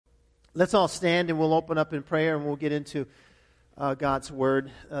Let's all stand and we'll open up in prayer and we'll get into God's Word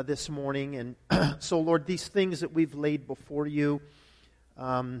this morning. And so, Lord, these things that we've laid before you,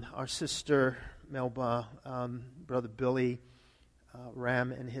 our sister Melba, Brother Billy,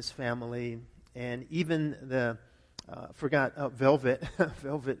 Ram and his family, and even the, Velvet,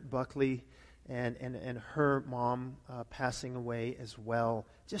 Velvet Buckley, and her mom passing away as well,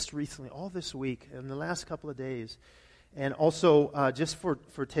 just recently, all this week, in the last couple of days. And also just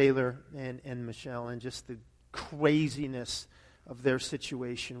for Taylor and Michelle, and just the craziness of their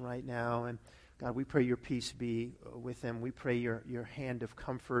situation right now. And God, we pray your peace be with them. We pray your hand of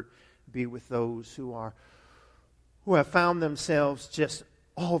comfort be with those who have found themselves just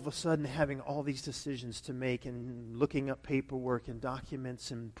all of a sudden having all these decisions to make, and looking up paperwork and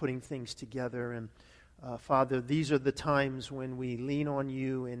documents and putting things together. And Father, these are the times when we lean on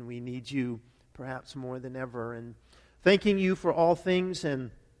you and we need you perhaps more than ever. And thanking you for all things, and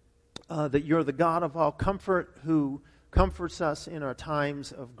that you're the God of all comfort who comforts us in our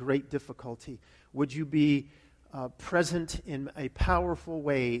times of great difficulty. Would you be present in a powerful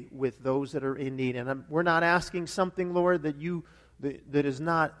way with those that are in need? And we're not asking something, Lord, that is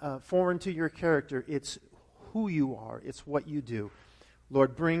not foreign to your character. It's who you are. It's what you do.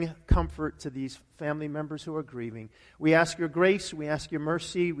 Lord, bring comfort to these family members who are grieving. We ask your grace. We ask your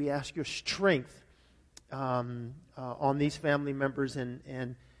mercy. We ask your strength on these family members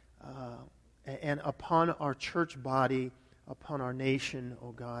and upon our church body, upon our nation,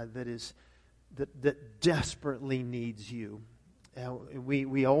 oh God, that desperately needs you.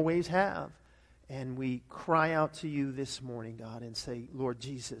 We always have, and we cry out to you this morning, God, and say, Lord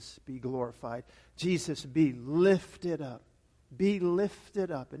Jesus, be glorified. Jesus, be lifted up. Be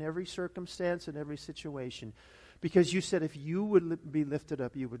lifted up in every circumstance and every situation, because you said if you would be lifted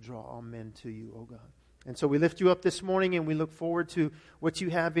up, you would draw all men to you, oh God. And so we lift you up this morning, and we look forward to what you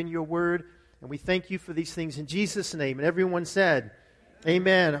have in your word. And we thank you for these things in Jesus' name. And everyone said,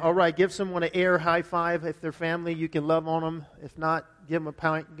 Amen. All right, give someone an air high five. If they're family, you can love on them. If not, give them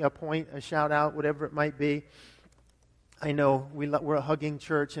a point, a shout out, whatever it might be. I know we're a hugging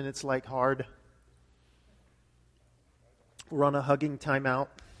church, and it's like hard. We're on a hugging timeout,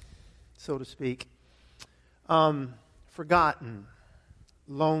 so to speak. Forgotten,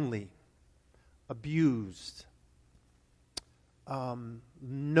 lonely, abused,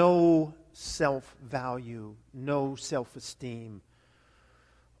 no self-value, no self-esteem.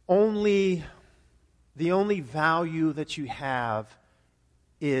 The only value that you have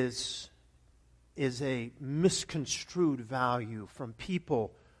is a misconstrued value from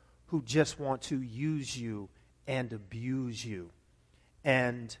people who just want to use you and abuse you.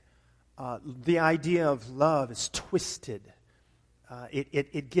 And the idea of love is twisted.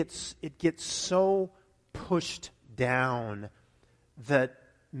 It gets so pushed down that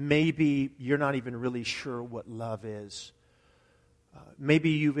maybe you're not even really sure what love is.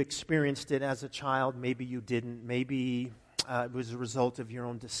 Maybe you've experienced it as a child. Maybe you didn't. Maybe it was a result of your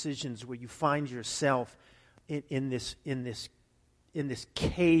own decisions, where you find yourself in this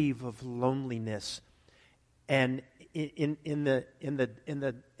cave of loneliness, and in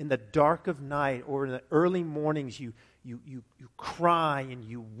the dark of night or in the early mornings, you cry and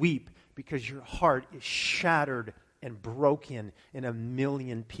you weep because your heart is shattered and broken in a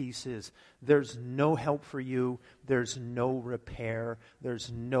million pieces. There's no help for you. There's no repair.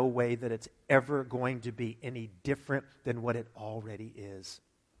 There's no way that it's ever going to be any different than what it already is.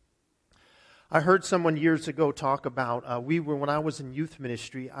 I heard someone years ago talk about, when I was in youth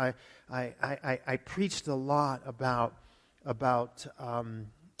ministry, I preached a lot about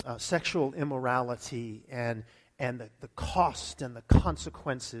sexual immorality and the cost and the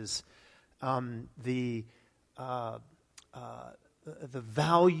consequences, the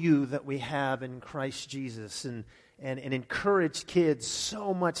value that we have in Christ Jesus, and encouraged kids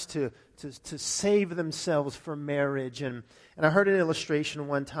so much to save themselves for marriage. And I heard an illustration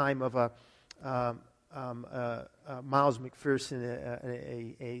one time of Miles McPherson,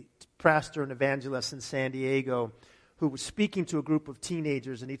 a pastor and evangelist in San Diego, who was speaking to a group of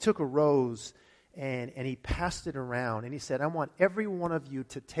teenagers, and he took a rose and he passed it around, and he said, I want every one of you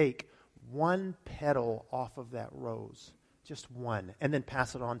to take one petal off of that rose, just one, and then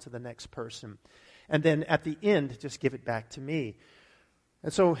pass it on to the next person. And then at the end, just give it back to me.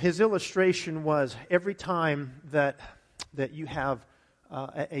 And so his illustration was, every time that you have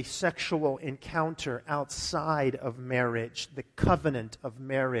a sexual encounter outside of marriage, the covenant of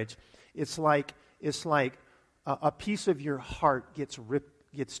marriage, it's like a piece of your heart gets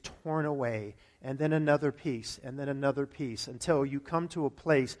ripped, gets torn away, and then another piece, and then another piece, until you come to a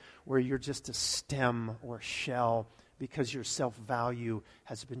place where you're just a stem or shell because your self-value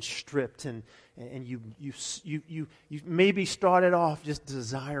has been stripped, and you maybe started off just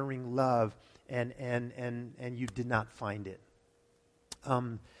desiring love, and you did not find it.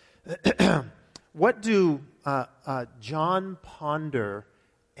 What do John Ponder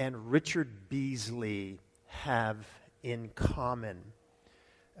and Richard Beasley have in common?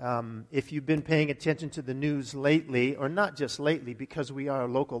 If you've been paying attention to the news lately, or not just lately, because we are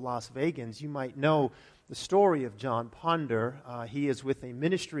local Las Vegans, you might know the story of John Ponder. He is with a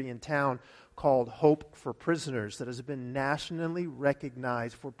ministry in town called Hope for Prisoners that has been nationally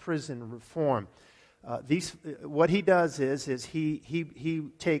recognized for prison reform. What he does is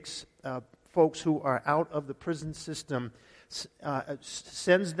he takes folks who are out of the prison system,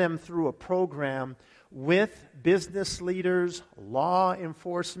 sends them through a program with business leaders, law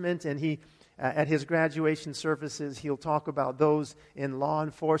enforcement, and he at his graduation services, he'll talk about those in law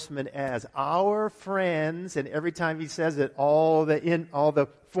enforcement as our friends, and every time he says it, all the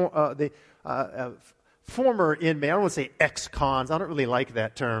former inmates, I don't want to say ex-cons, I don't really like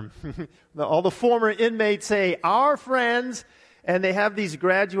that term. All the former inmates say, our friends, and they have these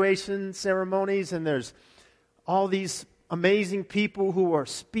graduation ceremonies, and there's all these amazing people who are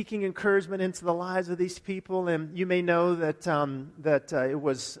speaking encouragement into the lives of these people. And you may know that it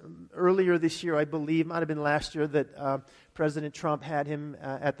was earlier this year, I believe, might have been last year, that President Trump had him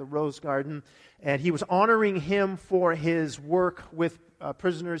at the Rose Garden, and he was honoring him for his work with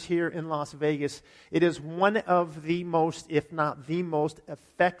prisoners here in Las Vegas. It is one of the most, if not the most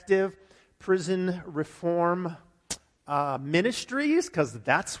effective prison reform ministries, because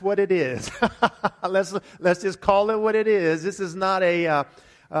that's what it is. Let's just call it what it is. This is not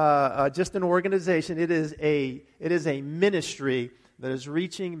just an organization. It is a ministry that is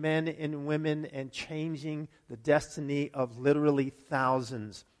reaching men and women and changing the destiny of literally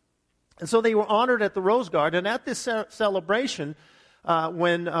thousands. And so they were honored at the Rose Garden. And at this celebration,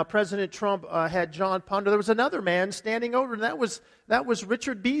 when President Trump had John Ponder, there was another man standing over, and that was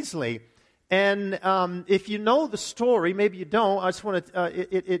Richard Beasley. And if you know the story, maybe you don't. I just want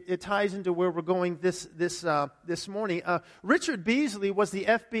to. It ties into where we're going this morning. Richard Beasley was the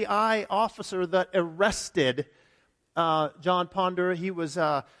FBI officer that arrested John Ponder. He was,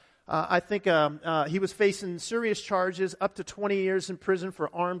 he was facing serious charges, up to 20 years in prison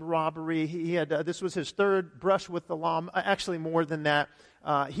for armed robbery. He had this was his third brush with the law. Actually, more than that.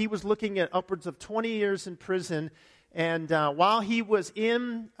 He was looking at upwards of 20 years in prison. And while he was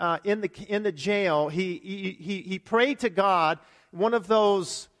in the jail, he prayed to God. One of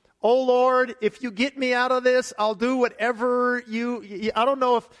those, "Oh Lord, if you get me out of this, I'll do whatever you." I don't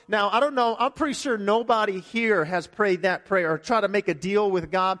know. I'm pretty sure nobody here has prayed that prayer or tried to make a deal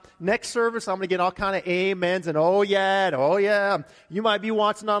with God. Next service, I'm going to get all kind of amens and oh yeah. You might be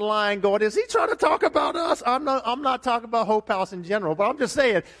watching online, going, "Is he trying to talk about us?" I'm not talking about Hope House in general, but I'm just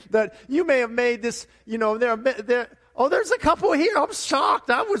saying that you may have made this. Oh, there's a couple here. I'm shocked.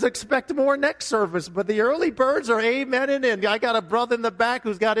 I was expecting more next service, but the early birds are amening, and I got a brother in the back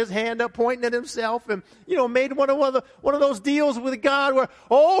who's got his hand up pointing at himself, and made one of those deals with God where,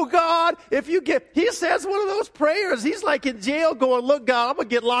 "Oh God, he says one of those prayers. He's like in jail going, "Look, God, I'm gonna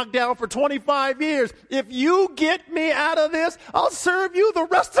get locked down for 25 years. If you get me out of this, I'll serve you the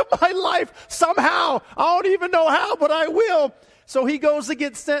rest of my life somehow. I don't even know how, but I will." So he goes to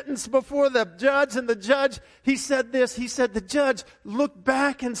get sentenced before the judge, and the judge, he said this. He said, the judge looked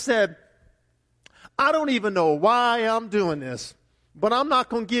back and said, "I don't even know why I'm doing this, but I'm not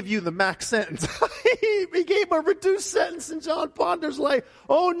going to give you the max sentence." He gave a reduced sentence, and John Ponder's like,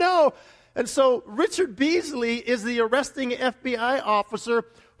 "Oh no." And so Richard Beasley is the arresting FBI officer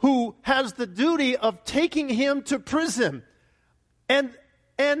who has the duty of taking him to prison. And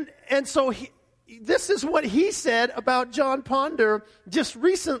so this is what he said about John Ponder just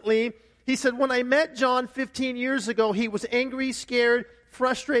recently. He said, "When I met John 15 years ago, he was angry, scared,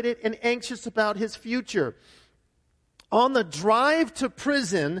 frustrated, and anxious about his future. On the drive to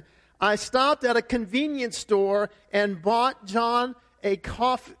prison, I stopped at a convenience store and bought John a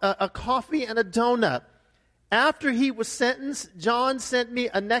coffee and a donut. After he was sentenced, John sent me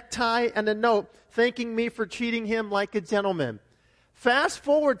a necktie and a note thanking me for treating him like a gentleman." Fast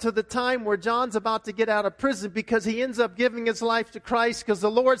forward to the time where John's about to get out of prison because he ends up giving his life to Christ because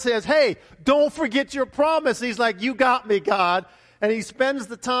the Lord says, "Hey, don't forget your promise." He's like, "You got me, God." And he spends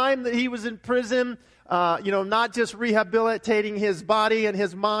the time that he was in prison, not just rehabilitating his body and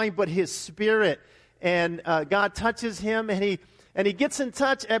his mind, but his spirit. And God touches him, and he gets in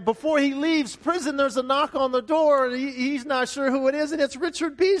touch. And before he leaves prison, there's a knock on the door, and he's not sure who it is. And it's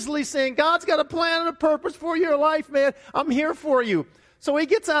Richard Beasley saying, "God's got a plan and a purpose for your life, man. I'm here for you." So he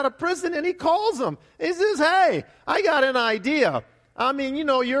gets out of prison and he calls them. He says, hey, I got an idea. I mean,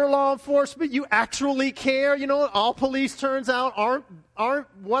 you're law enforcement. You actually care. All police turns out aren't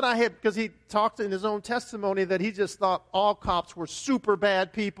what I had, because he talked in his own testimony that he just thought all cops were super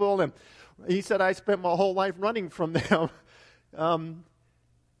bad people. And he said, I spent my whole life running from them.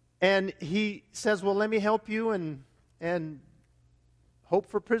 And he says, well, let me help you. And Hope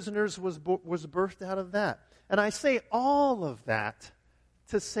for Prisoners was birthed out of that. And I say all of that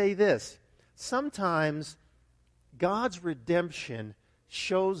to say this. Sometimes God's redemption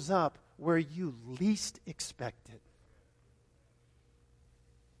shows up where you least expect it.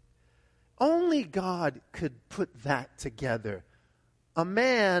 Only God could put that together. A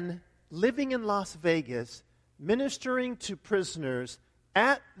man living in Las Vegas, ministering to prisoners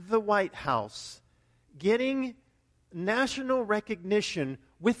at the White House, getting national recognition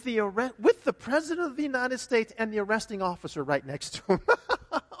with the President of the United States and the arresting officer right next to him.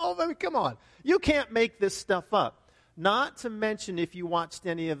 Oh, I mean, come on. You can't make this stuff up. Not to mention, if you watched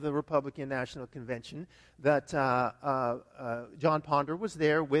any of the Republican National Convention, that John Ponder was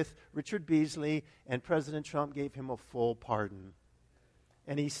there with Richard Beasley, and President Trump gave him a full pardon.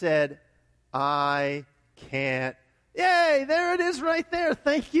 And he said, I can't. Yay, there it is right there.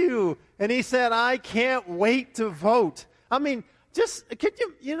 Thank you. And he said, I can't wait to vote. I mean, just, could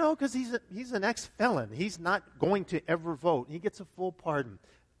you, because he's an ex-felon. He's not going to ever vote. He gets a full pardon.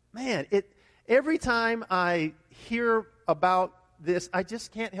 Man, every time I hear about this, I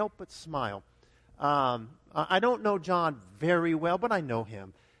just can't help but smile. I don't know John very well, but I know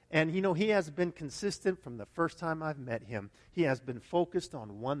him. And, he has been consistent from the first time I've met him. He has been focused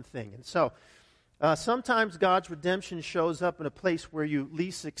on one thing. And so, sometimes God's redemption shows up in a place where you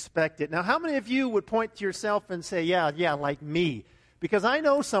least expect it. Now, how many of you would point to yourself and say, yeah, like me? Because I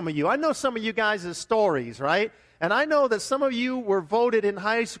know some of you. I know some of you guys' stories, right? And I know that some of you were voted in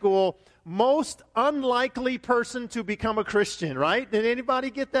high school most unlikely person to become a Christian, right? Did anybody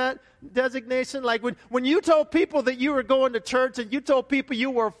get that designation? Like when you told people that you were going to church and you told people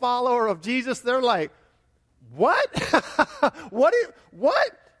you were a follower of Jesus, they're like, what? What?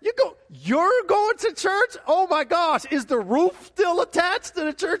 You're going to church? Oh my gosh, is the roof still attached to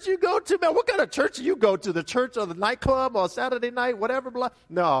the church you go to? Man, what kind of church do you go to? The church or the nightclub or Saturday night, whatever, blah?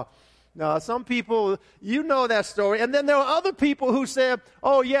 No, some people, you know that story. And then there are other people who said,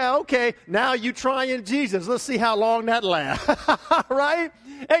 oh yeah, okay, now you trying Jesus. Let's see how long that lasts, right?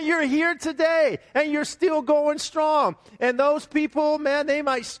 And you're here today, and you're still going strong. And those people, man, they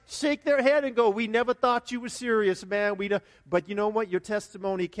might shake their head and go, we never thought you were serious, man. But you know what? Your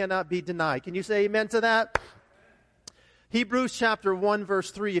testimony cannot be denied. Can you say amen to that? Hebrews chapter 1,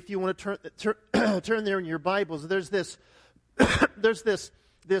 verse 3, if you want to turn there in your Bibles, there's this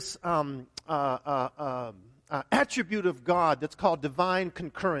attribute of God that's called divine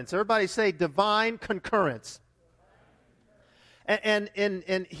concurrence. Everybody say divine concurrence. And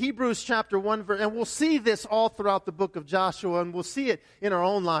in Hebrews chapter 1, verse, and we'll see this all throughout the book of Joshua, and we'll see it in our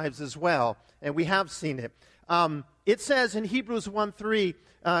own lives as well, and we have seen it. It says in Hebrews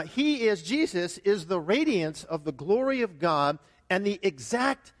 1:3, Jesus is the radiance of the glory of God and the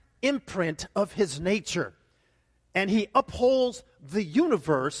exact imprint of his nature. And he upholds the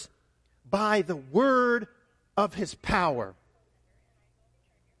universe by the word of his power.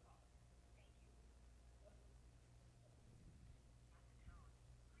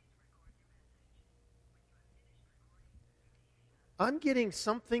 I'm getting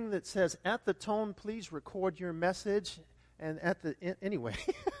something that says, at the tone, please record your message. And anyway,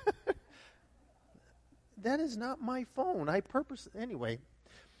 that is not my phone. Anyway.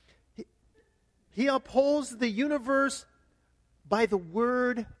 He upholds the universe by the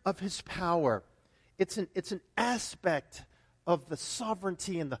word of his power. It's an aspect of the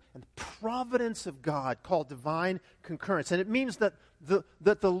sovereignty and the providence of God called divine concurrence. And it means that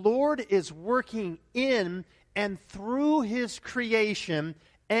the Lord is working in and through his creation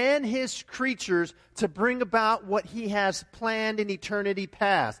and his creatures to bring about what he has planned in eternity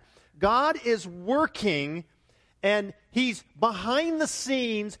past. God is working, and he's behind the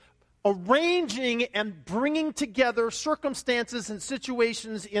scenes arranging and bringing together circumstances and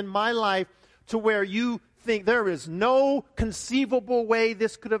situations in my life to where you think there is no conceivable way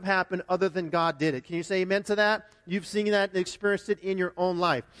this could have happened other than God did it. Can you say amen to that? You've seen that and experienced it in your own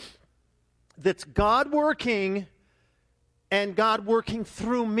life. That's God working and God working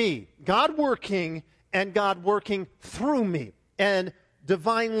through me. God working and God working through me and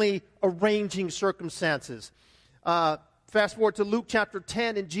divinely arranging circumstances. Fast forward to Luke chapter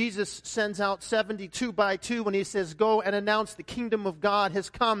 10, and Jesus sends out 72 by 2 when he says, go and announce the kingdom of God has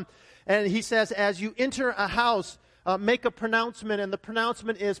come. And he says, as you enter a house, make a pronouncement, and the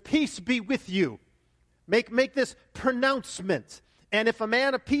pronouncement is, peace be with you. Make this pronouncement. And if a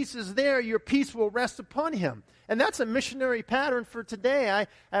man of peace is there, your peace will rest upon him. And that's a missionary pattern for today. I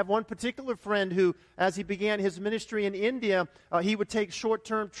have one particular friend who, as he began his ministry in India, he would take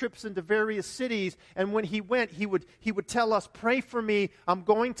short-term trips into various cities. And when he went, he would tell us, pray for me. I'm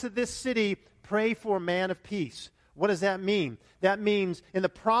going to this city. Pray for a man of peace. What does that mean? That means in the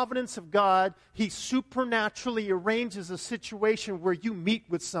providence of God, He supernaturally arranges a situation where you meet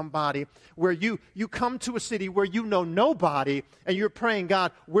with somebody, where you come to a city where you know nobody, and you're praying,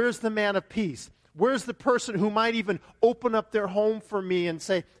 God, where's the man of peace? Where's the person who might even open up their home for me and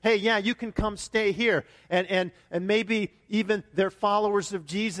say, hey, yeah, you can come stay here. And maybe even they're followers of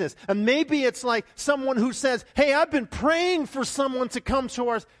Jesus. And maybe it's like someone who says, hey, I've been praying for someone to come to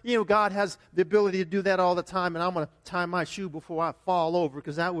our... God has the ability to do that all the time, and I'm going to tie my shoe before I fall over,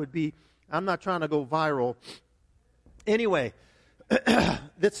 because that would be... I'm not trying to go viral. Anyway,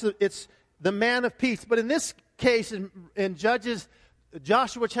 it's the man of peace. But in this case, in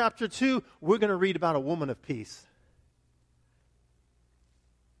Joshua chapter 2, we're going to read about a woman of peace.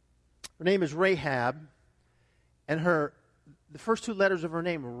 Her name is Rahab, and the first two letters of her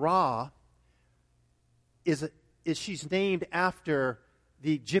name, Ra, is she's named after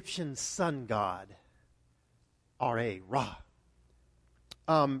the Egyptian sun god, R-A, Ra.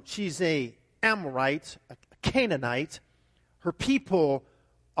 She's a Amorite, a Canaanite. Her people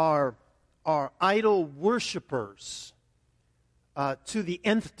are idol worshipers. To the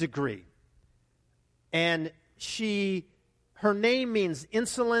nth degree. And her name means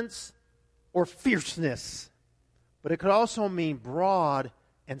insolence or fierceness, but it could also mean broad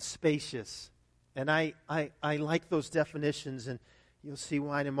and spacious. And I like those definitions, and you'll see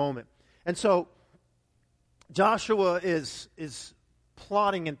why in a moment. And so Joshua is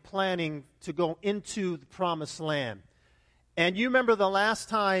plotting and planning to go into the promised land. And you remember the last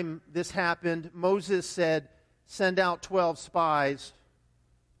time this happened, Moses said, send out 12 spies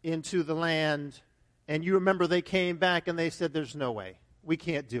into the land. And you remember they came back and they said, there's no way. We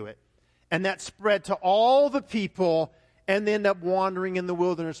can't do it. And that spread to all the people, and they end up wandering in the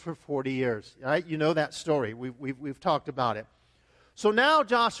wilderness for 40 years. Right? You know that story. We've talked about it. So now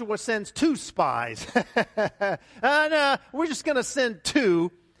Joshua sends 2 spies. We're just going to send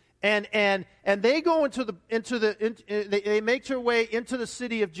 2. And they go they make their way into the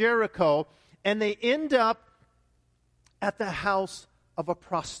city of Jericho, and they end up at the house of a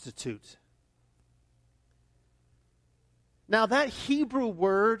prostitute. Now, that Hebrew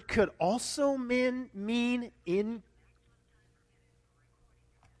word could also mean in...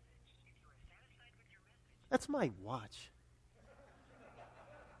 That's my watch.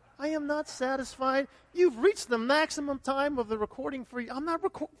 I am not satisfied. You've reached the maximum time of the recording for you. I'm not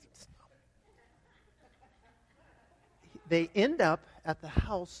recording. They end up at the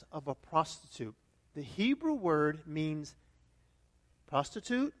house of a prostitute. The Hebrew word means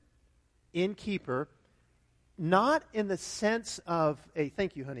prostitute, innkeeper, not in the sense of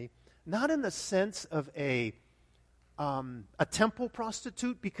thank you, honey, not in the sense of a temple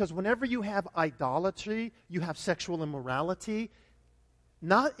prostitute, because whenever you have idolatry, you have sexual immorality,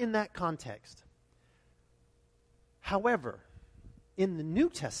 not in that context. However, in the New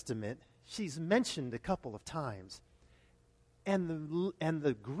Testament, she's mentioned a couple of times. And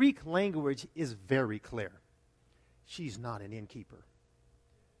the Greek language is very clear. She's not an innkeeper.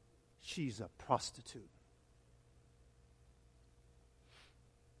 She's a prostitute.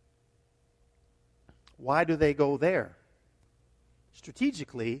 Why do they go there?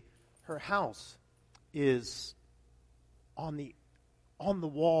 Strategically, her house is on the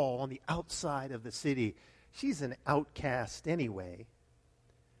wall, on the outside of the city. She's an outcast anyway,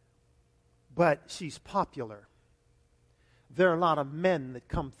 but she's popular. There are a lot of men that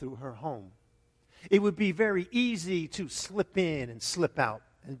come through her home. It would be very easy to slip in and slip out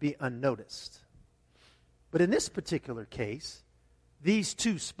and be unnoticed. But in this particular case, these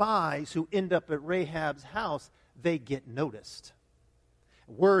 2 spies who end up at Rahab's house, they get noticed.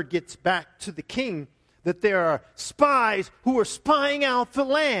 Word gets back to the king that there are spies who are spying out the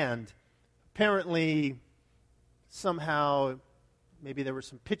land. Apparently, somehow, maybe there were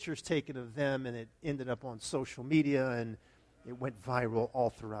some pictures taken of them, and it ended up on social media, and it went viral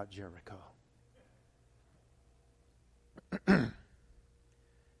all throughout Jericho. And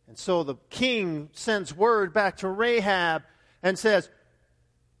so the king sends word back to Rahab and says,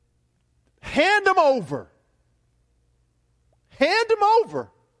 hand them over. Hand them over.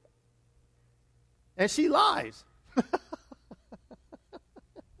 And she lies.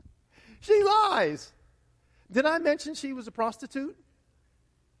 She lies. Did I mention she was a prostitute?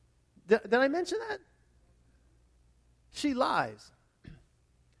 Did I mention that? she lies.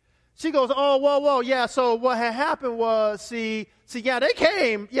 She goes, oh, whoa, yeah, so what had happened was, they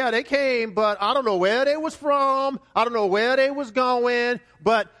came, but I don't know where they was from, I don't know where they was going,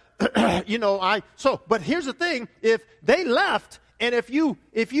 but, but here's the thing, if they left, and if you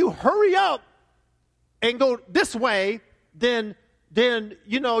hurry up and go this way, then,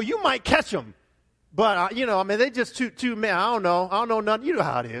 you might catch them. But, they just two men, I don't know nothing, you know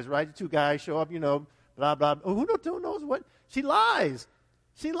how it is, right? The two guys show up, blah, blah, who knows what? She lies.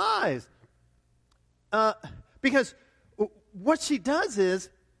 She lies. Because what she does is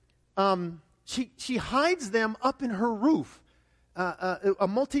she hides them up in her roof, a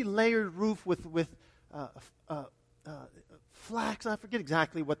multi-layered roof with flax. I forget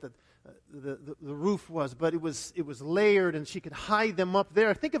exactly what the roof was, but it was layered, and she could hide them up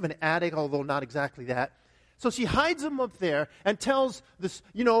there. Think of an attic, although not exactly that. So she hides them up there and tells this,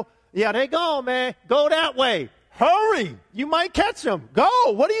 yeah, they go, man, go that way. Hurry! You might catch them. Go!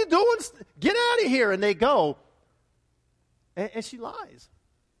 What are you doing? Get out of here! And they go. And she lies.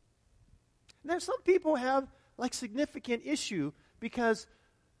 Now, some people have significant issue because,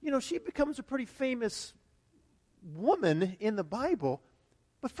 she becomes a pretty famous woman in the Bible.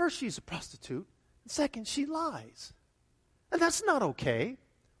 But first, she's a prostitute. And second, she lies. And that's not okay.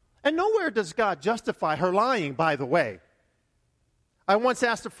 And nowhere does God justify her lying, by the way. I once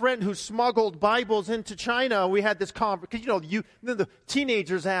asked a friend who smuggled Bibles into China. We had this conversation, because, the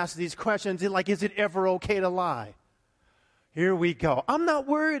teenagers ask these questions, like, is it ever okay to lie? Here we go. I'm not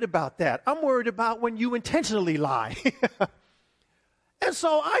worried about that. I'm worried about when you intentionally lie. And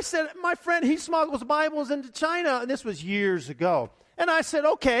so I said, my friend, he smuggles Bibles into China, and this was years ago. And I said,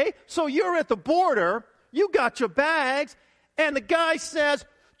 okay, so you're at the border, you got your bags, and the guy says,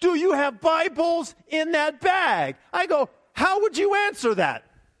 do you have Bibles in that bag? I go, how would you answer that?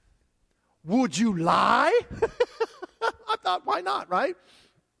 Would you lie? I thought, why not, right?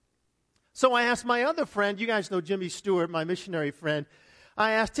 So I asked my other friend, you guys know Jimmy Stewart, my missionary friend.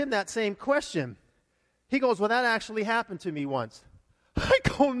 I asked him that same question. He goes, well, that actually happened to me once. I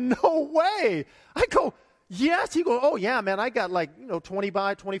go, no way. I go, yes. He goes, oh, yeah, man, I got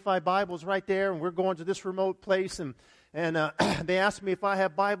 25 Bibles right there, and we're going to this remote place, and they asked me if I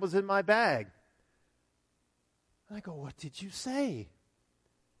have Bibles in my bag. And I go, what did you say?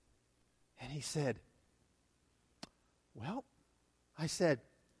 And he said, well, I said,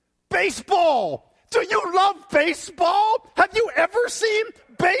 baseball! Do you love baseball? Have you ever seen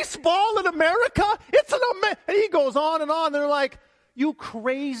baseball in America? And he goes on and on. They're like, you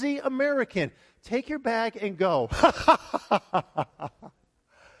crazy American. Take your bag and go.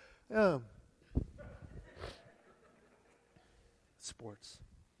 Sports.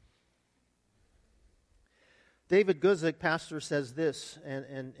 David Guzik, pastor, says this,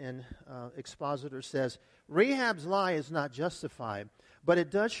 and expositor says, Rahab's lie is not justified, but it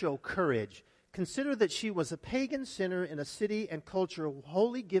does show courage. Consider that she was a pagan sinner in a city and culture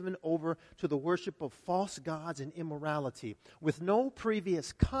wholly given over to the worship of false gods and immorality, with no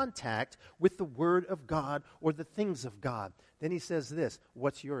previous contact with the Word of God or the things of God. Then he says this,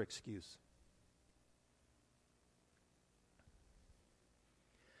 what's your excuse?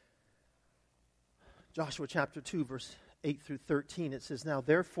 Joshua chapter 2, verse 8 through 13, it says, Now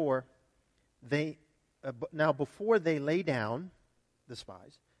before they lay down, the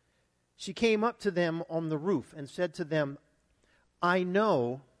spies, she came up to them on the roof and said to them, I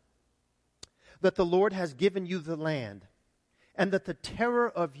know that the Lord has given you the land, and that the terror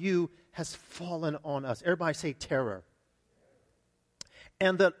of you has fallen on us. Everybody say terror.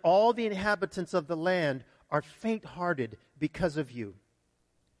 And that all the inhabitants of the land are faint-hearted because of you.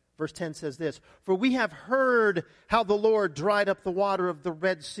 Verse 10 says this, For we have heard how the Lord dried up the water of the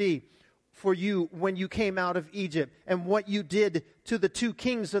Red Sea for you when you came out of Egypt, and what you did to the two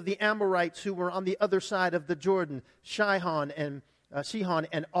kings of the Amorites who were on the other side of the Jordan, Sihon and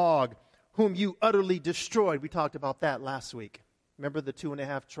Og, whom you utterly destroyed. We talked about that last week. Remember the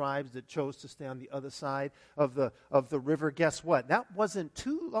 2.5 tribes that chose to stay on the other side of the river? Guess what? That wasn't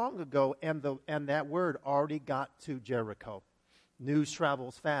too long ago, and that word already got to Jericho. News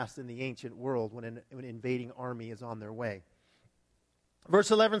travels fast in the ancient world when an invading army is on their way. Verse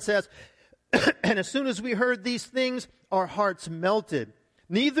 11 says, And as soon as we heard these things, our hearts melted.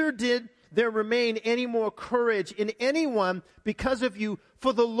 Neither did there remain any more courage in anyone because of you.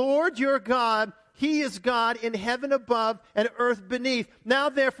 For the Lord your God, He is God in heaven above and earth beneath. Now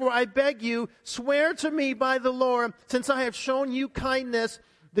therefore I beg you, swear to me by the Lord, since I have shown you kindness,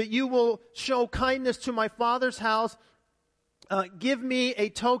 that you will show kindness to my father's house. Give me a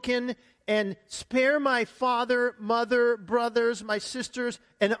token and spare my father, mother, brothers, my sisters,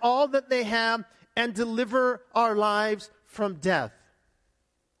 and all that they have, and deliver our lives from death.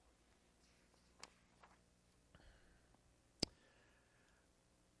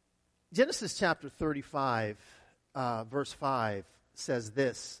 Genesis chapter 35, verse 5 says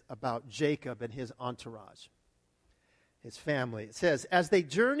this about Jacob and his entourage, his family. It says, as they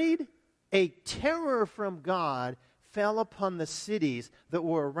journeyed, a terror from God fell upon the cities that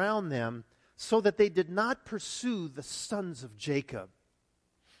were around them, so that they did not pursue the sons of Jacob.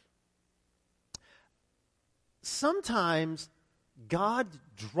 Sometimes God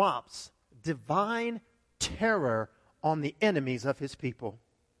drops divine terror on the enemies of his people.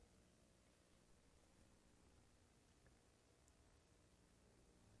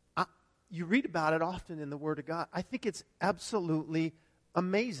 You read about it often in the Word of God. I think it's absolutely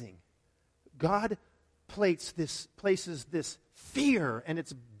amazing. God places this fear, and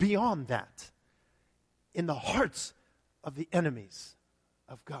it's beyond that, in the hearts of the enemies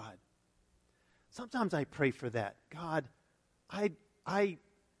of God. Sometimes I pray for that. God, I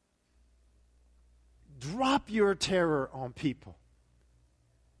drop your terror on people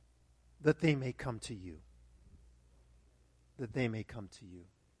that they may come to you. That they may come to you.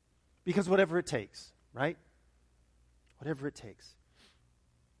 Because whatever it takes, right? Whatever it takes.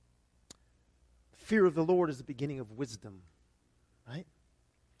 Fear of the Lord is the beginning of wisdom, right?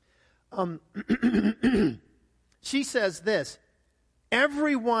 She says this,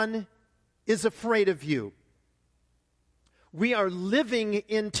 everyone is afraid of you. We are living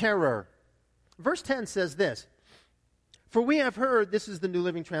in terror. Verse 10 says this, for we have heard, this is the New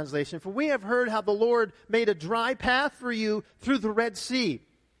Living Translation, for we have heard how the Lord made a dry path for you through the Red Sea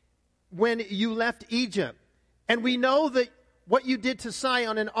when you left Egypt. And we know that what you did to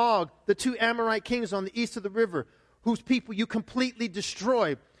Sihon and Og, the two Amorite kings on the east of the river, whose people you completely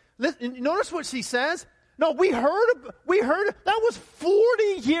destroyed. Listen, notice what she says. No, we heard, that was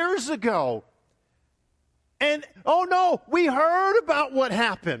 40 years ago. And, oh no, we heard about what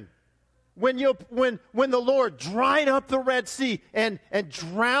happened when the Lord dried up the Red Sea and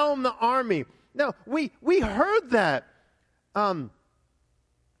drowned the army. No, we heard that.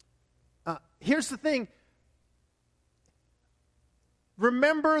 Here's the thing.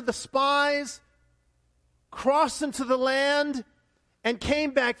 Remember the spies crossed into the land and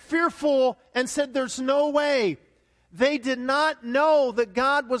came back fearful and said, there's no way. They did not know that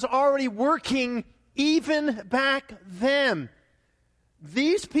God was already working even back then.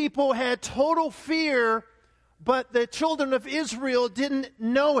 These people had total fear, but the children of Israel didn't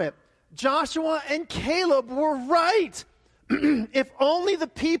know it. Joshua and Caleb were right. If only the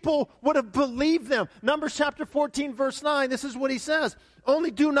people would have believed them. Numbers chapter 14, verse 9, this is what he says.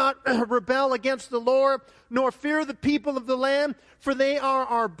 Only do not rebel against the Lord, nor fear the people of the land, for they are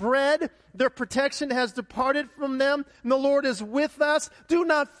our bread. Their protection has departed from them, and the Lord is with us. Do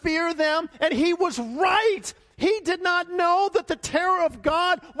not fear them. And he was right. He did not know that the terror of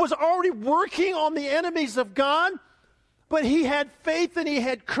God was already working on the enemies of God, but he had faith and he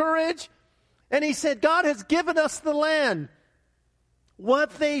had courage, and he said, God has given us the land.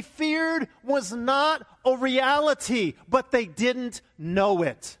 What they feared was not a reality, but they didn't know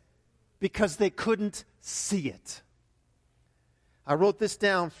it because they couldn't see it. I wrote this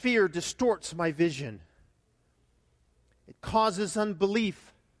down. Fear distorts my vision. It causes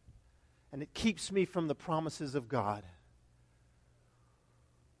unbelief, and it keeps me from the promises of God.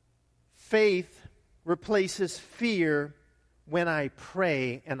 Faith replaces fear when I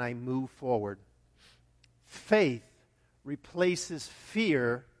pray and I move forward. Faith replaces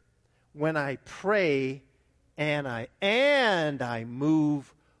fear when I pray and I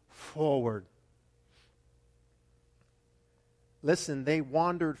move forward. Listen, they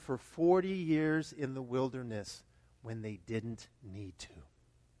wandered for 40 years in the wilderness when they didn't need to.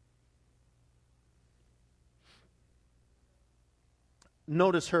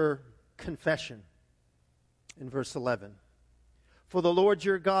 Notice her confession in verse 11. For the Lord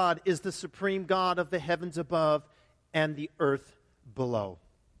your God is the supreme God of the heavens above and the earth below.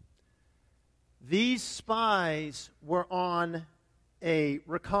 These spies were on a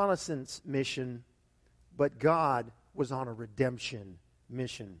reconnaissance mission, but God was on a redemption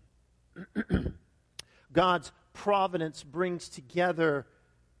mission. God's providence brings together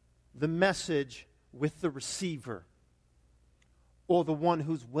the message with the receiver, or the one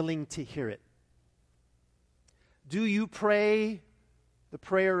who's willing to hear it. Do you pray the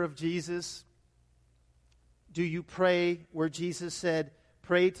prayer of Jesus? Do you pray where Jesus said,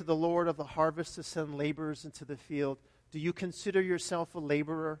 pray to the Lord of the harvest to send laborers into the field? Do you consider yourself a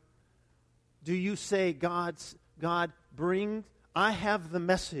laborer? Do you say, God, I have the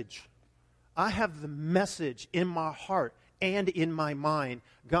message. I have the message in my heart, and in my mind.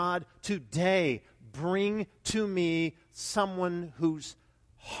 God, today, bring to me someone whose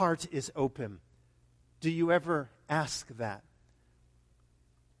heart is open. Do you ever ask that?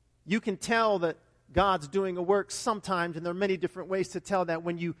 You can tell that God's doing a work sometimes, and there are many different ways to tell that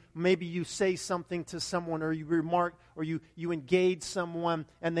when you say something to someone, or you remark, or you engage someone,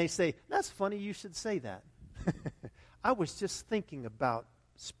 and they say, "That's funny, you should say that." I was just thinking about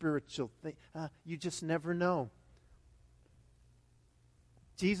spiritual things. You just never know.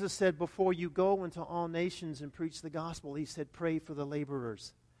 Jesus said, before you go into all nations and preach the gospel, he said, pray for the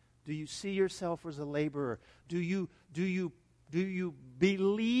laborers. Do you see yourself as a laborer? Do you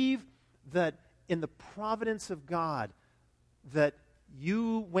believe that in the providence of God, that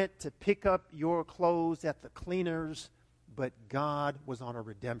you went to pick up your clothes at the cleaners, but God was on a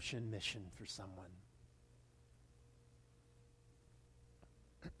redemption mission for someone?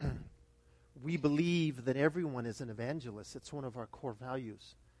 We believe that everyone is an evangelist. It's one of our core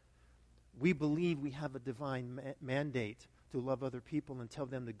values. We believe we have a divine mandate to love other people and tell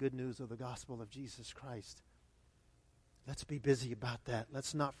them the good news of the gospel of Jesus Christ. Let's be busy about that.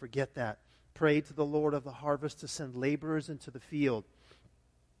 Let's not forget that. Pray to the Lord of the harvest to send laborers into the field.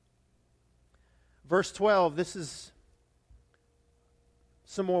 Verse 12, this is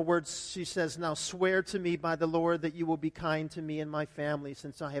some more words. She says, now swear to me by the Lord that you will be kind to me and my family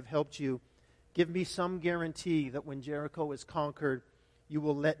since I have helped you. Give me some guarantee that when Jericho is conquered, you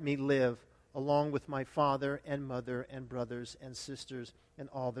will let me live along with my father and mother and brothers and sisters and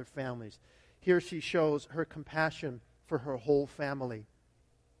all their families. Here she shows her compassion for her whole family.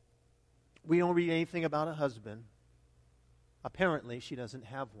 We don't read anything about a husband. Apparently, she doesn't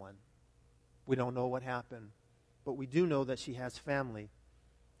have one. We don't know what happened. But we do know that she has family.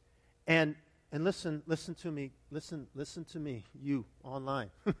 And listen to me. Listen to me, you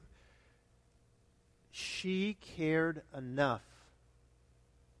online. She cared enough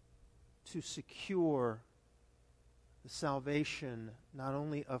to secure the salvation not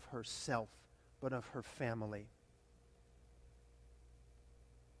only of herself, but of her family.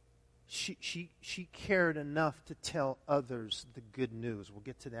 She cared enough to tell others the good news. We'll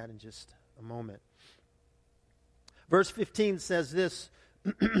get to that in just a moment. Verse 15 says this.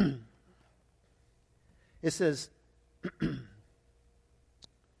 It says,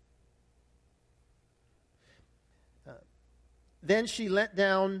 then she let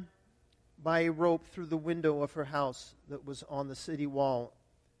down by a rope through the window of her house that was on the city wall.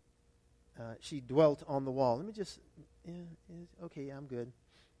 She dwelt on the wall. Let me just, I'm good.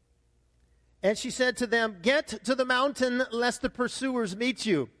 And she said to them, get to the mountain lest the pursuers meet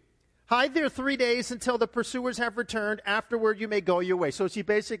you. Hide there 3 days until the pursuers have returned. Afterward you may go your way. So she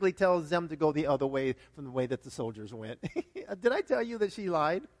basically tells them to go the other way from the way that the soldiers went. Did I tell you that she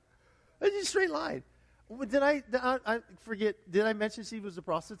lied? She straight lied. Did I forget, did I mention she was a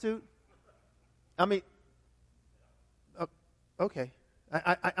prostitute? I mean, okay.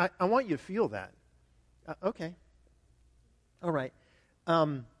 I want you to feel that. Okay. All right.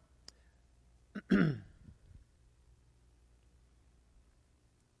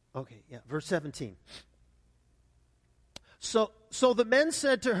 Okay, yeah, verse 17. So the men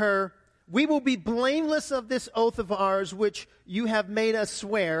said to her, we will be blameless of this oath of ours which you have made us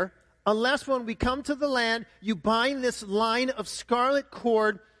swear, unless when we come to the land you bind this line of scarlet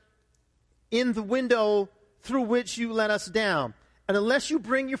cord in the window through which you let us down. And unless you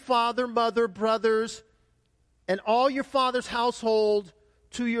bring your father, mother, brothers, and all your father's household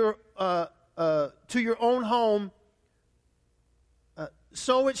to your own home,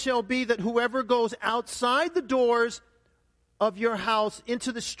 so it shall be that whoever goes outside the doors of your house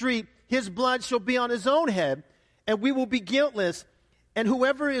into the street, his blood shall be on his own head, and we will be guiltless. And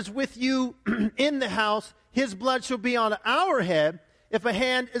whoever is with you in the house, his blood shall be on our head, if a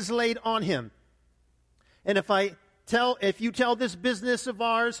hand is laid on him. And if you tell this business of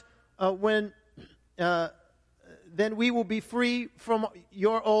ours, then we will be free from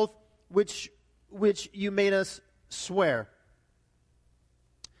your oath, which you made us swear.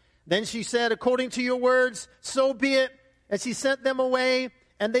 Then she said, according to your words, so be it. And she sent them away,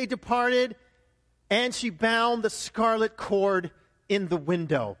 and they departed, and she bound the scarlet cord in the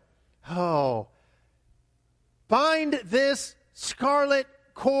window. Oh. Bind this scarlet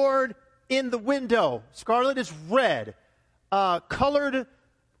cord in the window. Scarlet is red. Colored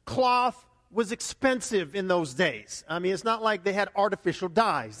cloth was expensive in those days. I mean, it's not like they had artificial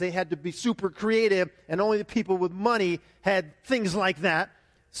dyes. They had to be super creative, and only the people with money had things like that.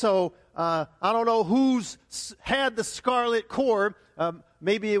 So I don't know who's had the scarlet cord.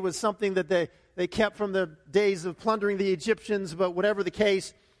 Maybe it was something that they kept from the days of plundering the Egyptians, but whatever the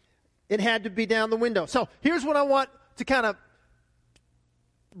case, it had to be down the window. So here's what I want to kind of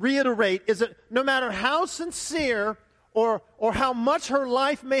reiterate is that no matter how sincere or how much her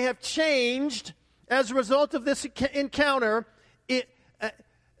life may have changed as a result of this encounter,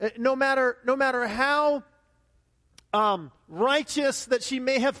 no matter how righteous that she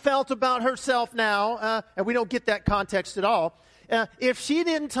may have felt about herself now, and we don't get that context at all, if she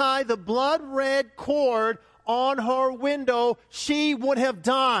didn't tie the blood-red cord on her window, she would have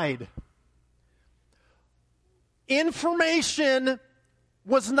died. Information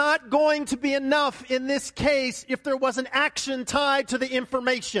was not going to be enough in this case if there was an action tied to the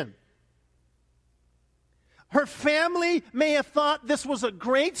information. Her family may have thought this was a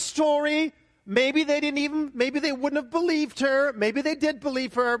great story. Maybe they wouldn't have believed her. Maybe they did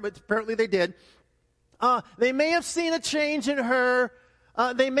believe her, but apparently they did. They may have seen a change in her.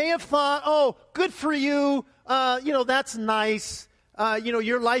 They may have thought, oh, good for you. That's nice.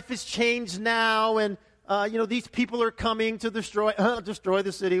 Your life has changed now, and these people are coming to destroy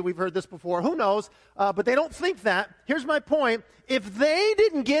the city. We've heard this before. Who knows? But they don't think that. Here's my point. If they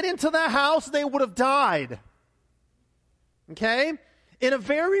didn't get into the house, they would have died. Okay? In a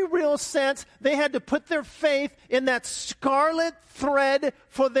very real sense, they had to put their faith in that scarlet thread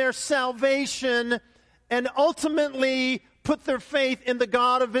for their salvation and ultimately put their faith in the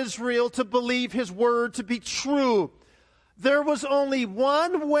God of Israel to believe His word to be true. There was only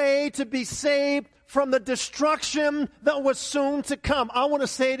one way to be saved from the destruction that was soon to come. I want to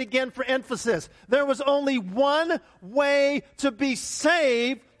say it again for emphasis. There was only one way to be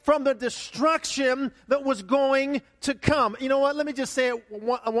saved from the destruction that was going to come. You know what? Let me just say it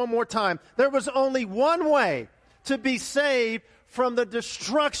one more time. There was only one way to be saved from the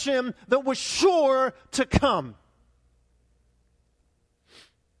destruction that was sure to come.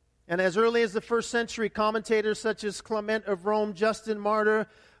 And as early as the first century, commentators such as Clement of Rome, Justin Martyr,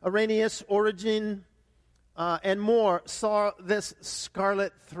 Irenaeus, Origen, and more saw this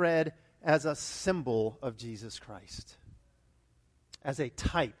scarlet thread as a symbol of Jesus Christ, as a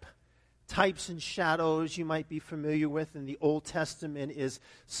type. Types and shadows you might be familiar with in the Old Testament is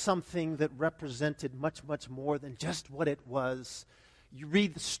something that represented much, much more than just what it was. You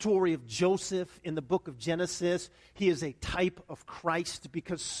read the story of Joseph in the book of Genesis. He is a type of Christ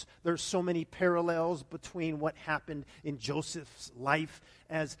because there's so many parallels between what happened in Joseph's life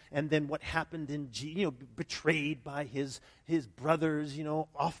and then what happened in betrayed by his brothers,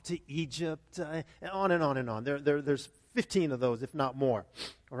 off to Egypt, and on and on and on. There's 15 of those, if not more.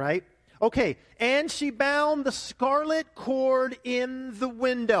 All right? Okay, and she bound the scarlet cord in the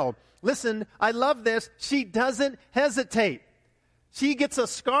window. Listen, I love this. She doesn't hesitate. She gets a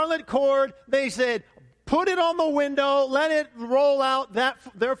scarlet cord. They said, put it on the window, let it roll out,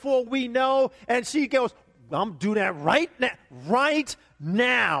 therefore we know. And she goes, I'm doing that right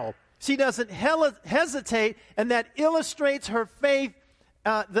now. She doesn't hesitate, and that illustrates her faith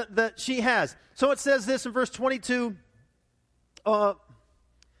that she has. So it says this in verse 22.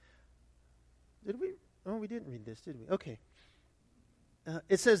 Did we? Oh, we didn't read this, did we? Okay.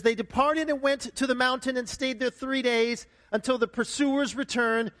 It says, they departed and went to the mountain and stayed there 3 days until the pursuers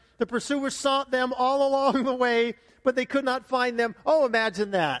returned. The pursuers sought them all along the way, but they could not find them. Oh,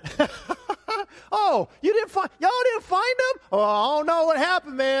 imagine that. Oh, y'all didn't find them? Oh, I don't know what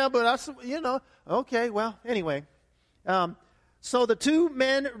happened, man, but okay, well, anyway. So the two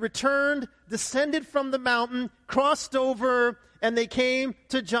men returned, descended from the mountain, crossed over, and they came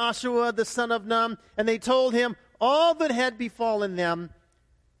to Joshua, the son of Nun, and they told him all that had befallen them.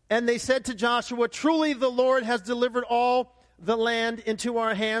 And they said to Joshua, truly the Lord has delivered all the land into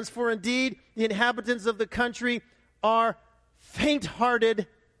our hands, for indeed the inhabitants of the country are faint-hearted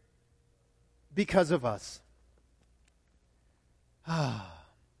because of us.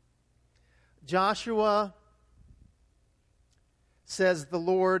 Joshua says the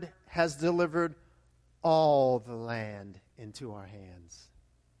Lord has delivered all the land into our hands.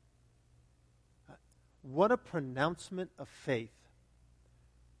 What a pronouncement of faith.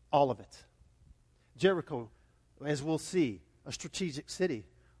 All of it. Jericho, as we'll see, a strategic city,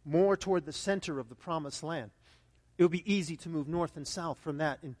 more toward the center of the promised land. It would be easy to move north and south from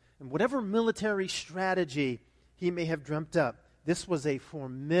that. And whatever military strategy he may have dreamt up, this was a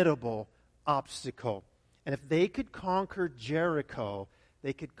formidable obstacle. And if they could conquer Jericho,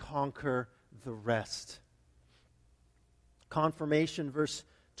 they could conquer the rest. Confirmation, verse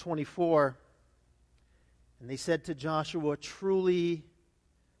 24. And they said to Joshua, truly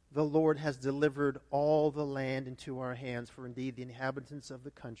the Lord has delivered all the land into our hands, for indeed the inhabitants of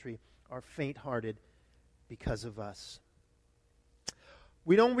the country are faint-hearted because of us.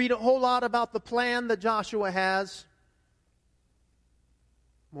 We don't read a whole lot about the plan that Joshua has.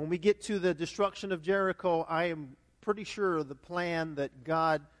 When we get to the destruction of Jericho, I am pretty sure the plan that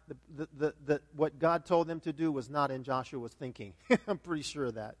God, that what God told them to do was not in Joshua's thinking. I'm pretty sure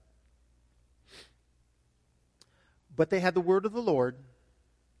of that. But they had the word of the Lord,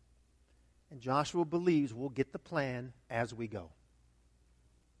 and Joshua believes we'll get the plan as we go.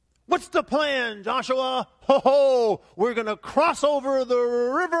 What's the plan, Joshua? Ho, we're going to cross over the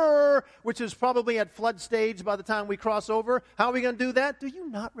river, which is probably at flood stage by the time we cross over. How are we going to do that? Do you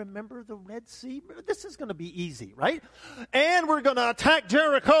not remember the Red Sea? This is going to be easy, right? And we're going to attack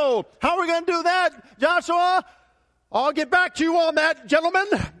Jericho. How are we going to do that, Joshua? I'll get back to you on that, gentlemen.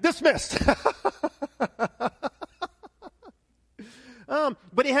 Dismissed.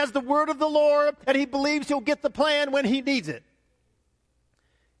 But he has the word of the Lord, and he believes he'll get the plan when he needs it.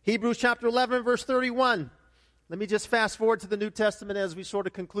 Hebrews chapter 11, verse 31. Let me just fast forward to the New Testament as we sort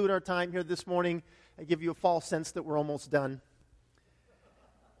of conclude our time here this morning. I give you a false sense that we're almost done.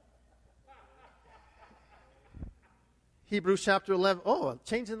 Hebrews chapter 11. Oh,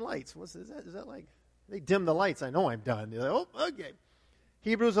 changing lights. Is that like? They dim the lights. I know I'm done. You're like, oh, okay.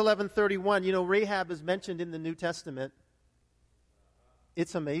 Hebrews 11:31. You know, Rahab is mentioned in the New Testament.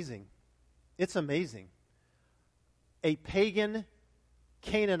 It's amazing. It's amazing. A pagan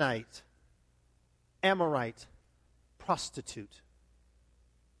Canaanite, Amorite, prostitute.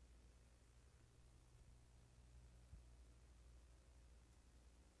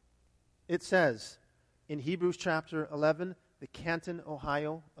 It says in Hebrews chapter 11, the Canton,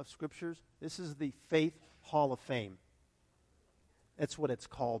 Ohio of Scriptures, this is the Faith Hall of Fame. That's what it's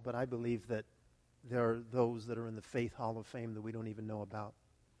called, but I believe that there are those that are in the Faith Hall of Fame that we don't even know about.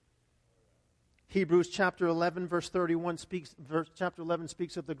 Hebrews chapter 11, verse 31 chapter 11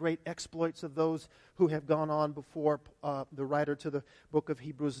 speaks of the great exploits of those who have gone on before the writer to the book of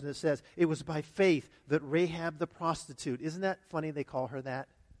Hebrews, and it says, it was by faith that Rahab the prostitute. Isn't that funny they call her that?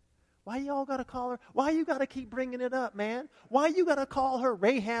 Why y'all got to call her? Why you got to keep bringing it up, man? Why you got to call her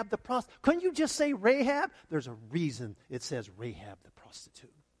Rahab the prostitute? Couldn't you just say Rahab? There's a reason it says Rahab the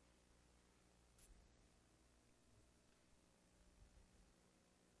prostitute.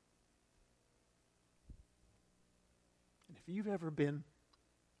 If you've ever been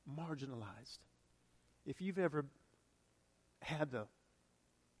marginalized, if you've ever had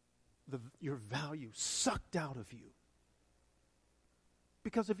your value sucked out of you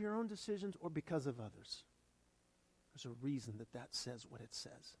because of your own decisions or because of others, there's a reason that says what it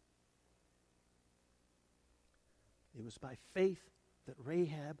says. It was by faith that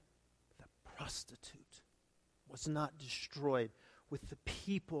Rahab, the prostitute, was not destroyed with the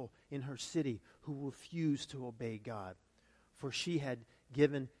people in her city who refused to obey God. For she had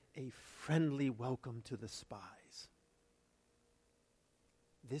given a friendly welcome to the spies.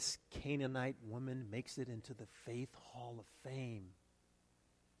 This Canaanite woman makes it into the Faith Hall of Fame.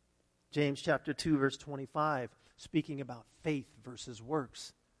 James chapter 2, verse 25, speaking about faith versus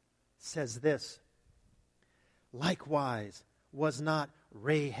works, says this, likewise was not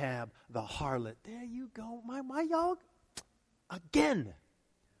Rahab the harlot. There you go. My y'all. Again,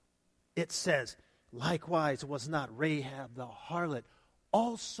 it says, likewise was not Rahab the harlot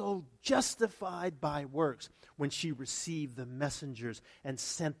also justified by works when she received the messengers and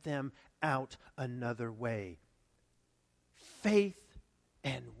sent them out another way. Faith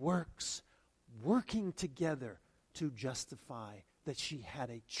and works working together to justify that she had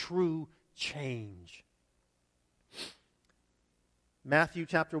a true change. Matthew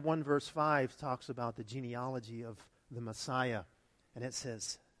chapter 1 verse 5 talks about the genealogy of the Messiah, and it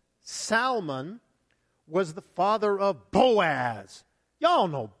says, Salmon was the father of Boaz. Y'all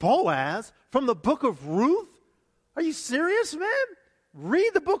know Boaz from the book of Ruth? Are you serious, man?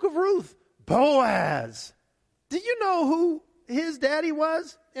 Read the book of Ruth. Boaz. Do you know who his daddy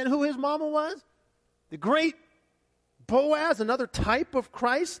was and who his mama was? The great Boaz, another type of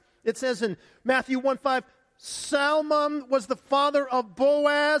Christ. It says in Matthew 1:5, Salmon was the father of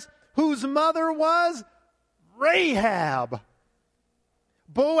Boaz, whose mother was Rahab.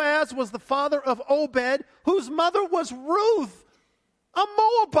 Boaz was the father of Obed, whose mother was Ruth, a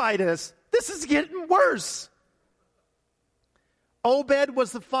Moabitess. This is getting worse. Obed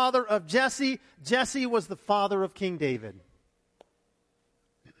was the father of Jesse. Jesse was the father of King David.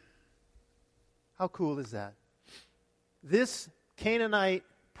 How cool is that? This Canaanite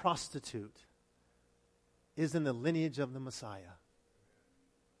prostitute is in the lineage of the Messiah.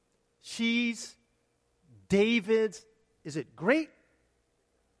 She's David's, is it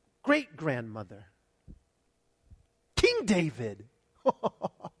great-grandmother. King David.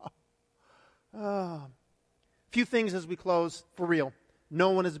 Few things as we close, for real.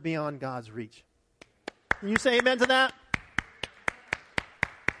 No one is beyond God's reach. Can you say amen to that?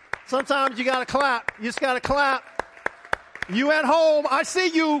 Sometimes you got to clap. You just got to clap. You at home, I see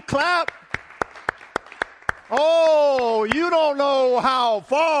you. Clap. Oh, you don't know how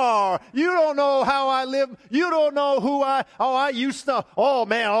far. You don't know how I live. You don't know who I used to. Oh,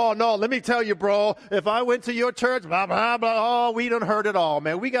 man. Oh, no. Let me tell you, bro. If I went to your church, blah, blah, blah. Oh, we done heard it all,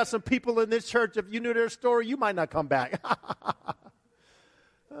 man. We got some people in this church. If you knew their story, you might not come back.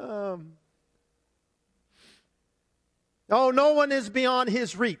 Oh, no one is beyond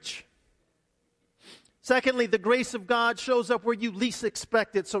his reach. Secondly, the grace of God shows up where you least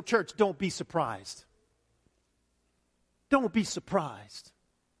expect it. So, church, don't be surprised. Don't be surprised.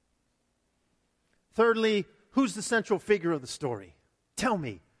 Thirdly, who's the central figure of the story? Tell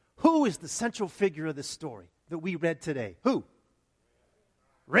me, who is the central figure of this story that we read today? Who?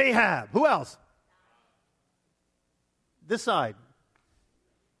 Rahab. Who else? This side.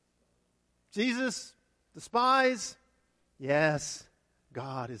 Jesus, the spies. Yes,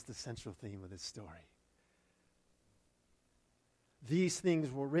 God is the central theme of this story. These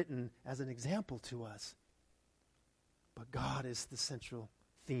things were written as an example to us. But God is the central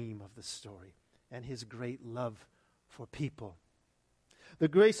theme of the story and his great love for people. The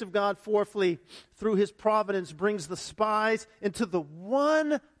grace of God, fourthly, through his providence, brings the spies into the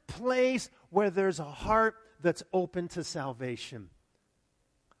one place where there's a heart that's open to salvation.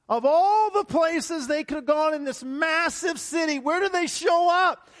 Of all the places they could have gone in this massive city, where do they show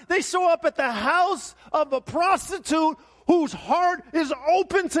up? They show up at the house of a prostitute whose heart is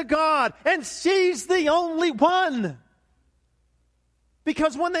open to God, and she's the only one.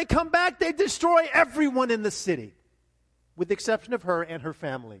 Because when they come back, they destroy everyone in the city, with the exception of her and her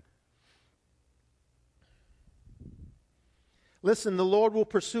family. Listen, the Lord will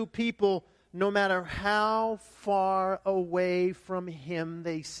pursue people no matter how far away from him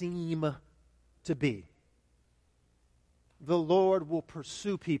they seem to be. The Lord will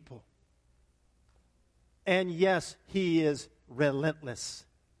pursue people. And yes, he is relentless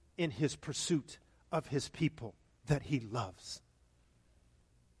in his pursuit of his people that he loves.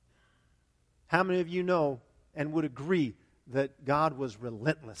 How many of you know and would agree that God was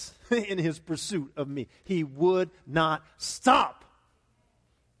relentless in his pursuit of me? He would not stop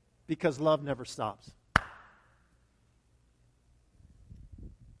because love never stops.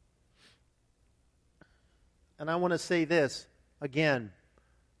 And I want to say this again,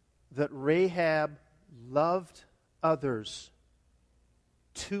 that Rahab loved others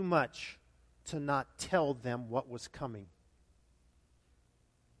too much to not tell them what was coming.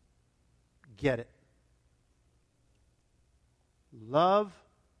 Get it? Love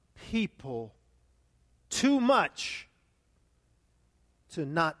people too much to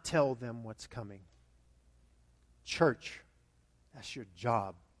not tell them what's coming. Church, that's your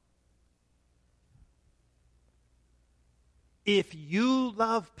job. If you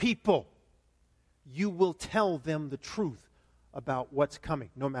love people, you will tell them the truth about what's coming,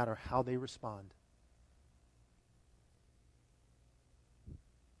 no matter how they respond.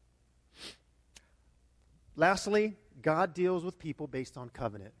 Lastly, God deals with people based on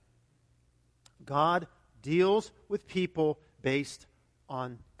covenant. God deals with people based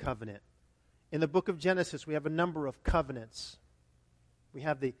on covenant. In the book of Genesis, we have a number of covenants. We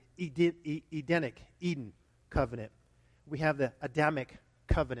have the Edenic, Eden covenant. We have the Adamic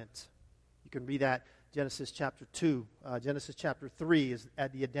covenant. You can read that, Genesis chapter 2. Genesis chapter 3 is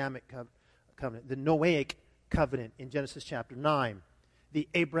at the Adamic covenant. The Noahic covenant in Genesis chapter 9. The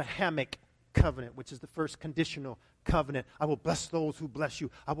Abrahamic covenant, which is the first conditional covenant. I will bless those who bless you.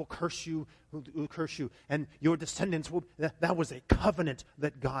 I will curse you who curse you. And your descendants will... That was a covenant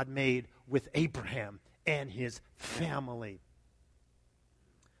that God made with Abraham and his family.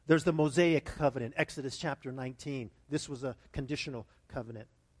 There's the Mosaic covenant, Exodus chapter 19. This was a conditional covenant.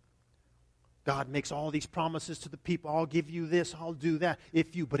 God makes all these promises to the people. I'll give you this, I'll do that.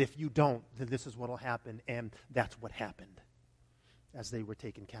 But if you don't, then this is what will happen. And that's what happened as they were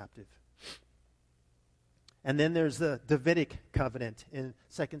taken captive. And then there's the Davidic covenant in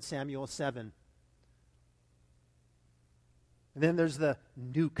 2 Samuel 7. And then there's the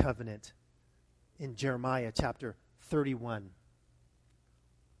new covenant in Jeremiah chapter 31.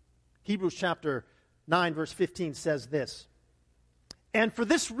 Hebrews chapter 9 verse 15 says this. And for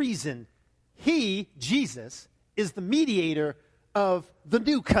this reason, he, Jesus, is the mediator of the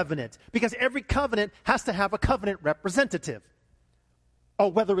new covenant. Because every covenant has to have a covenant representative.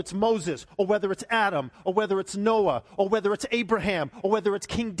 Or whether it's Moses, or whether it's Adam, or whether it's Noah, or whether it's Abraham, or whether it's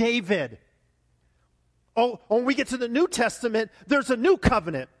King David. Oh, when we get to the New Testament, there's a new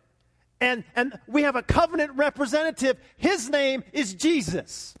covenant. And we have a covenant representative. His name is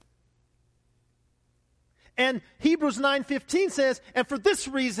Jesus. And Hebrews 9:15 says, and for this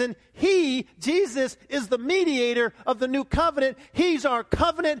reason, he, Jesus, is the mediator of the new covenant. He's our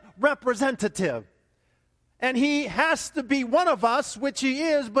covenant representative. And he has to be one of us, which he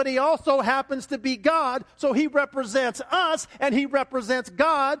is, but he also happens to be God. So he represents us, and he represents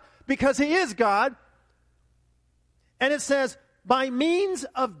God because he is God. And it says, by means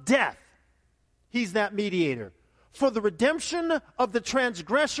of death, he's that mediator, for the redemption of the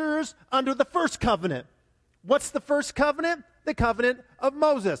transgressors under the first covenant. What's the first covenant? The covenant of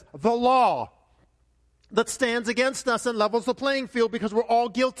Moses, the law that stands against us and levels the playing field because we're all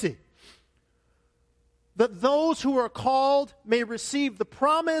guilty. That those who are called may receive the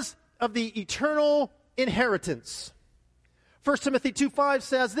promise of the eternal inheritance. 1 Timothy 2:5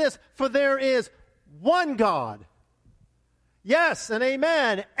 says this, for there is one God. Yes, and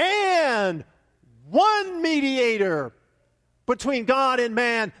amen. And one mediator between God and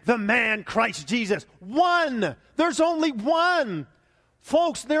man, the man Christ Jesus. One. There's only one.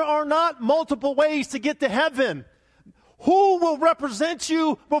 Folks, there are not multiple ways to get to heaven. Who will represent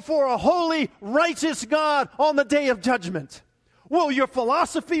you before a holy, righteous God on the day of judgment? Will your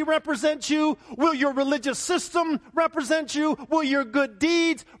philosophy represent you? Will your religious system represent you? Will your good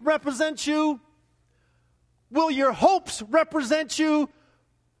deeds represent you? Will your hopes represent you?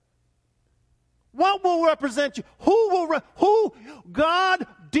 What will represent you? Who? God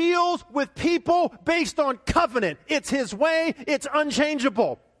deals with people based on covenant. It's his way. It's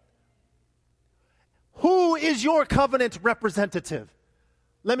unchangeable. Who is your covenant representative?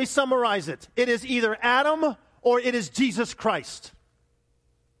 Let me summarize it. It is either Adam or it is Jesus Christ.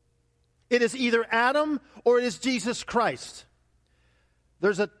 It is either Adam or it is Jesus Christ.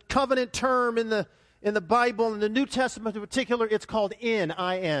 There's a covenant term in the Bible, in the New Testament in particular, it's called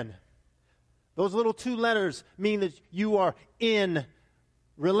I-N. Those little two letters mean that you are in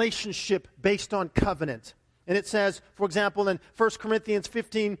relationship based on covenant. And it says, for example, in 1 Corinthians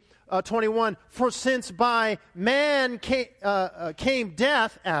 15:21, for since by man came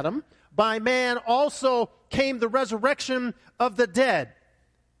death, Adam, by man also came the resurrection of the dead.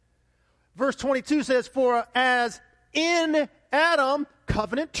 Verse 22 says, for as in Adam,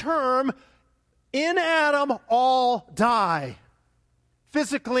 covenant term, in Adam all die,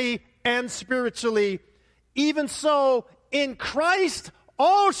 physically and spiritually. Even so, in Christ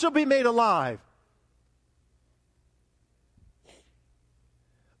all shall be made alive.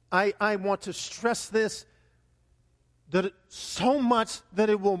 I want to stress this, that so much that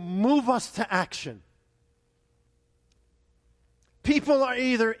it will move us to action. People are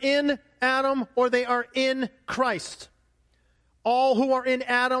either in Adam or they are in Christ. All who are in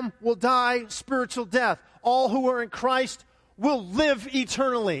Adam will die spiritual death. All who are in Christ will live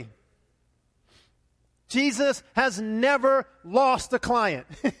eternally. Jesus has never lost a client.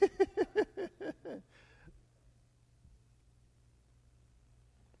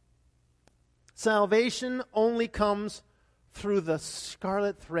 Salvation only comes through the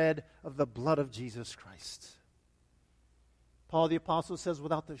scarlet thread of the blood of Jesus Christ. Paul the Apostle says,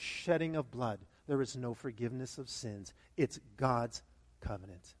 without the shedding of blood, there is no forgiveness of sins. It's God's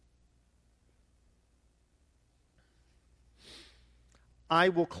covenant. I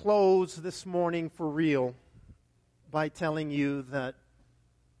will close this morning for real by telling you that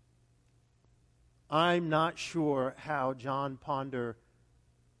I'm not sure how John Ponder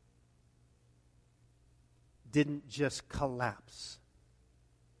didn't just collapse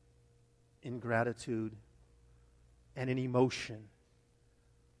in gratitude and in emotion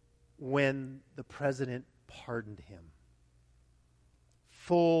when the president pardoned him.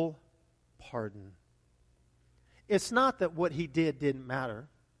 Full pardon. It's not that what he did didn't matter.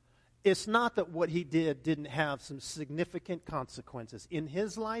 It's not that what he did didn't have some significant consequences in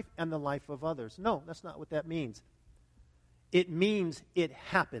his life and the life of others. No, that's not what that means. It means it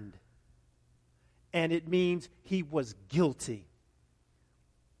happened. And it means he was guilty.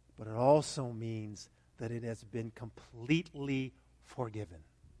 But it also means that it has been completely forgiven.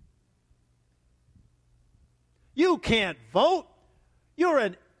 You can't vote. You're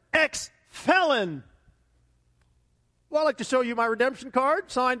an ex-felon. Well, I'd like to show you my redemption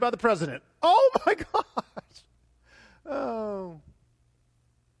card signed by the president. Oh, my gosh. Oh.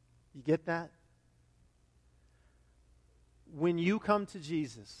 You get that? When you come to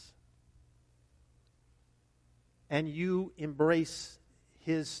Jesus and you embrace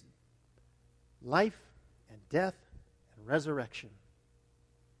his life and death and resurrection,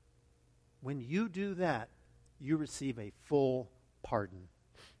 when you do that, you receive a full pardon.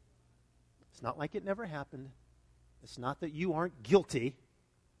 It's not like it never happened. It's not that you aren't guilty.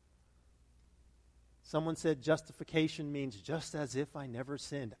 Someone said justification means just as if I never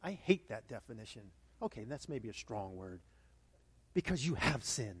sinned. I hate that definition. Okay, that's maybe a strong word. Because you have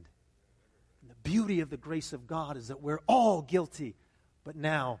sinned. And the beauty of the grace of God is that we're all guilty. But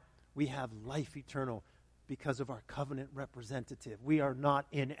now we have life eternal because of our covenant representative. We are not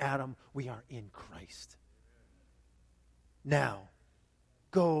in Adam, we are in Christ. Now,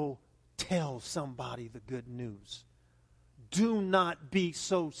 go tell somebody the good news. Do not be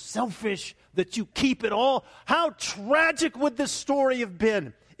so selfish that you keep it all. How tragic would this story have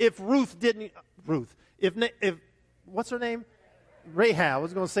been if if what's her name? Rahab. I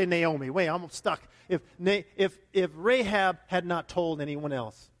was going to say Naomi. Wait, I'm stuck. If Rahab had not told anyone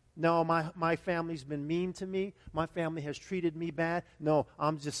else, no, my family's been mean to me. My family has treated me bad. No,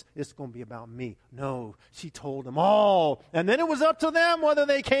 it's going to be about me. No, she told them all. And then it was up to them whether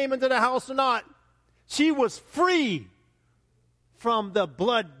they came into the house or not. She was free from the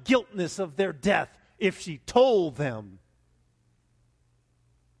blood guiltness of their death if she told them.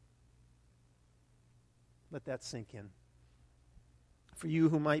 Let that sink in. For you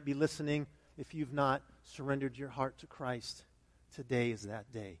who might be listening, if you've not surrendered your heart to Christ, today is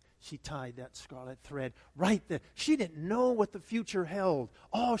that day. She tied that scarlet thread right there. She didn't know what the future held.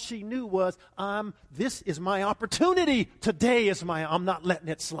 All she knew was, this is my opportunity. Today is I'm not letting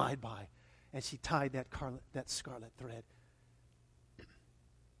it slide by. And she tied that scarlet thread.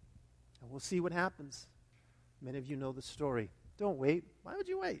 And we'll see what happens. Many of you know the story. Don't wait. Why would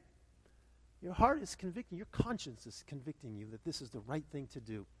you wait? Your heart is convicting, your conscience is convicting you that this is the right thing to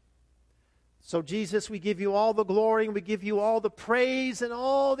do. So Jesus, we give you all the glory, and we give you all the praise and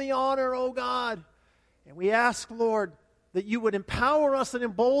all the honor, oh God. And we ask, Lord, that you would empower us and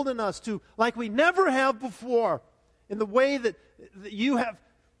embolden us to, like we never have before, in the way that you have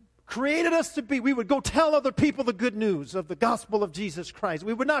created us to be. We would go tell other people the good news of the gospel of Jesus Christ.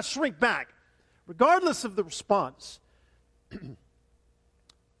 We would not shrink back, regardless of the response.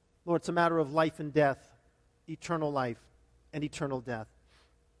 Lord, it's a matter of life and death, eternal life and eternal death.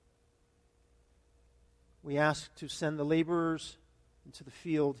 We ask to send the laborers into the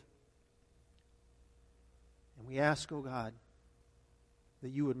field. And we ask, oh God, that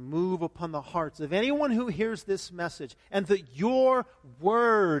you would move upon the hearts of anyone who hears this message, and that your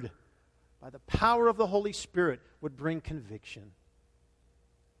word, by the power of the Holy Spirit, would bring conviction.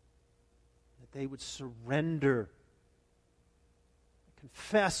 That they would surrender,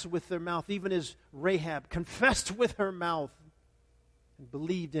 confess with their mouth, even as Rahab confessed with her mouth and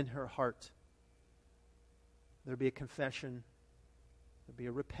believed in her heart. There'd be a confession, there'd be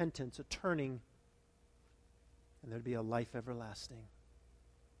a repentance, a turning, and there'd be a life everlasting.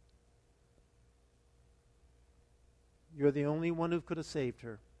 You're the only one who could have saved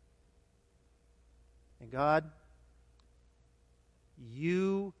her. And God,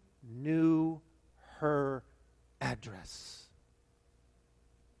 you knew her address.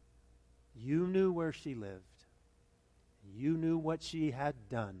 You knew where she lived. You knew what she had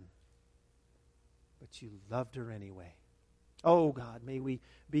done. But you loved her anyway. Oh God, may we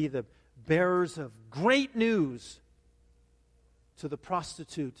be the bearers of great news to the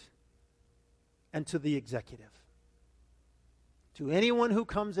prostitute and to the executive. To anyone who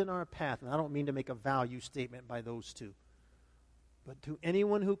comes in our path, and I don't mean to make a value statement by those two, but to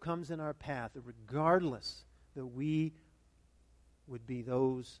anyone who comes in our path, regardless, that we would be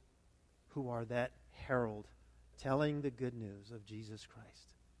those who are that herald telling the good news of Jesus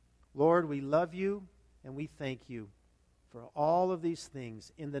Christ. Lord, we love you and we thank you for all of these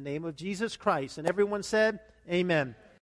things in the name of Jesus Christ. And everyone said, amen.